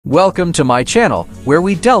Welcome to my channel, where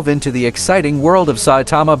we delve into the exciting world of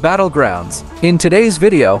SAITAMA Battlegrounds. In today's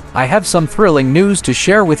video, I have some thrilling news to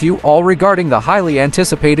share with you all regarding the highly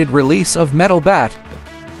anticipated release of Metal Bat.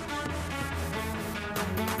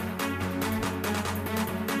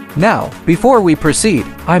 Now, before we proceed,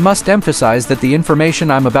 I must emphasize that the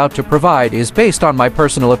information I'm about to provide is based on my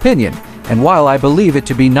personal opinion, and while I believe it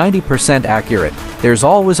to be 90% accurate, there's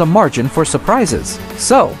always a margin for surprises.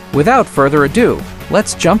 So, without further ado,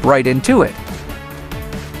 let's jump right into it.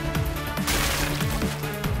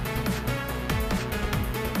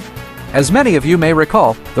 As many of you may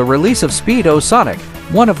recall, the release of Speedo Sonic,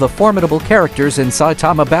 one of the formidable characters in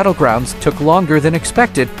SAITAMA Battlegrounds, took longer than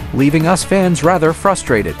expected, leaving us fans rather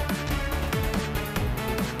frustrated.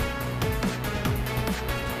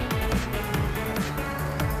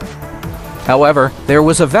 However, there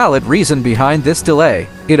was a valid reason behind this delay.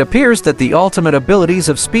 It appears that the ultimate abilities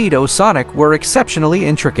of Speedo Sonic were exceptionally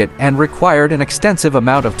intricate and required an extensive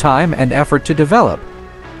amount of time and effort to develop.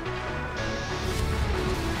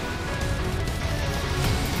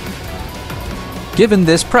 Given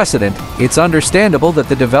this precedent, it's understandable that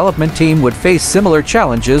the development team would face similar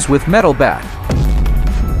challenges with Metal Bat.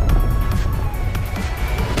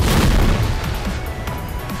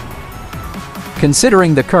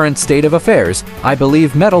 Considering the current state of affairs, I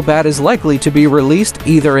believe Metal Bat is likely to be released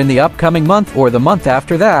either in the upcoming month or the month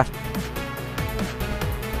after that.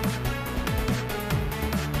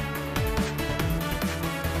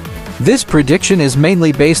 This prediction is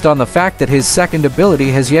mainly based on the fact that his second ability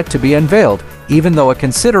has yet to be unveiled, even though a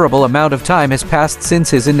considerable amount of time has passed since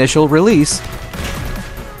his initial release.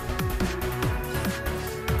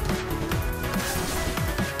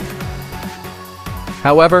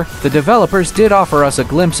 However, the developers did offer us a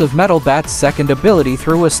glimpse of Metal Bat's second ability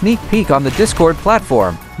through a sneak peek on the Discord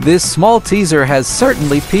platform. This small teaser has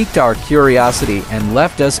certainly piqued our curiosity and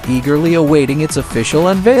left us eagerly awaiting its official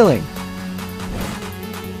unveiling.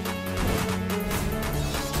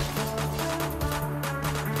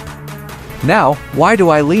 Now, why do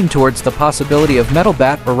I lean towards the possibility of Metal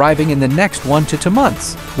Bat arriving in the next 1 to 2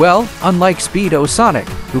 months? Well, unlike Speedo Sonic,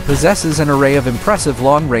 who possesses an array of impressive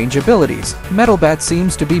long-range abilities, Metal Bat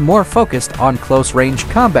seems to be more focused on close-range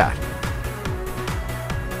combat.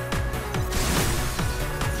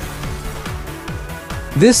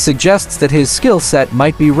 This suggests that his skill set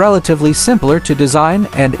might be relatively simpler to design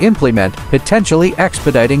and implement, potentially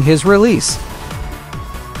expediting his release.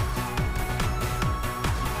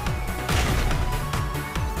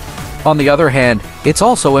 On the other hand, it's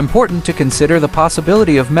also important to consider the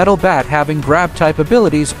possibility of Metal Bat having grab-type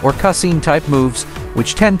abilities or cutscene-type moves,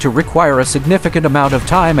 which tend to require a significant amount of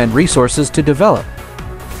time and resources to develop.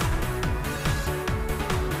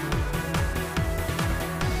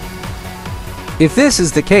 If this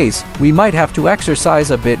is the case, we might have to exercise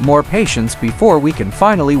a bit more patience before we can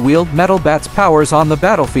finally wield Metal Bat's powers on the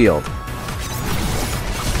battlefield.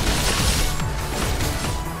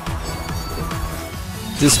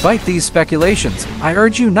 Despite these speculations, I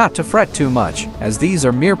urge you not to fret too much, as these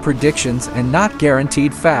are mere predictions and not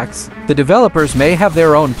guaranteed facts. The developers may have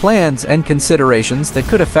their own plans and considerations that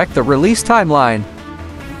could affect the release timeline.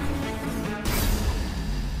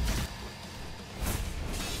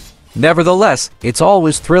 Nevertheless, it's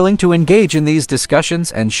always thrilling to engage in these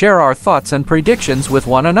discussions and share our thoughts and predictions with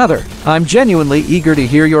one another. I'm genuinely eager to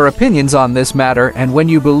hear your opinions on this matter and when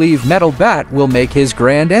you believe Metal Bat will make his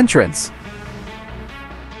grand entrance.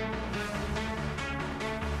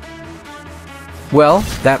 Well,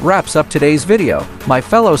 that wraps up today's video, my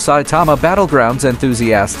fellow SAITAMA Battlegrounds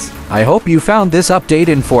enthusiasts. I hope you found this update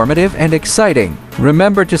informative and exciting.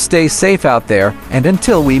 Remember to stay safe out there, and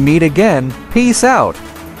until we meet again, peace out!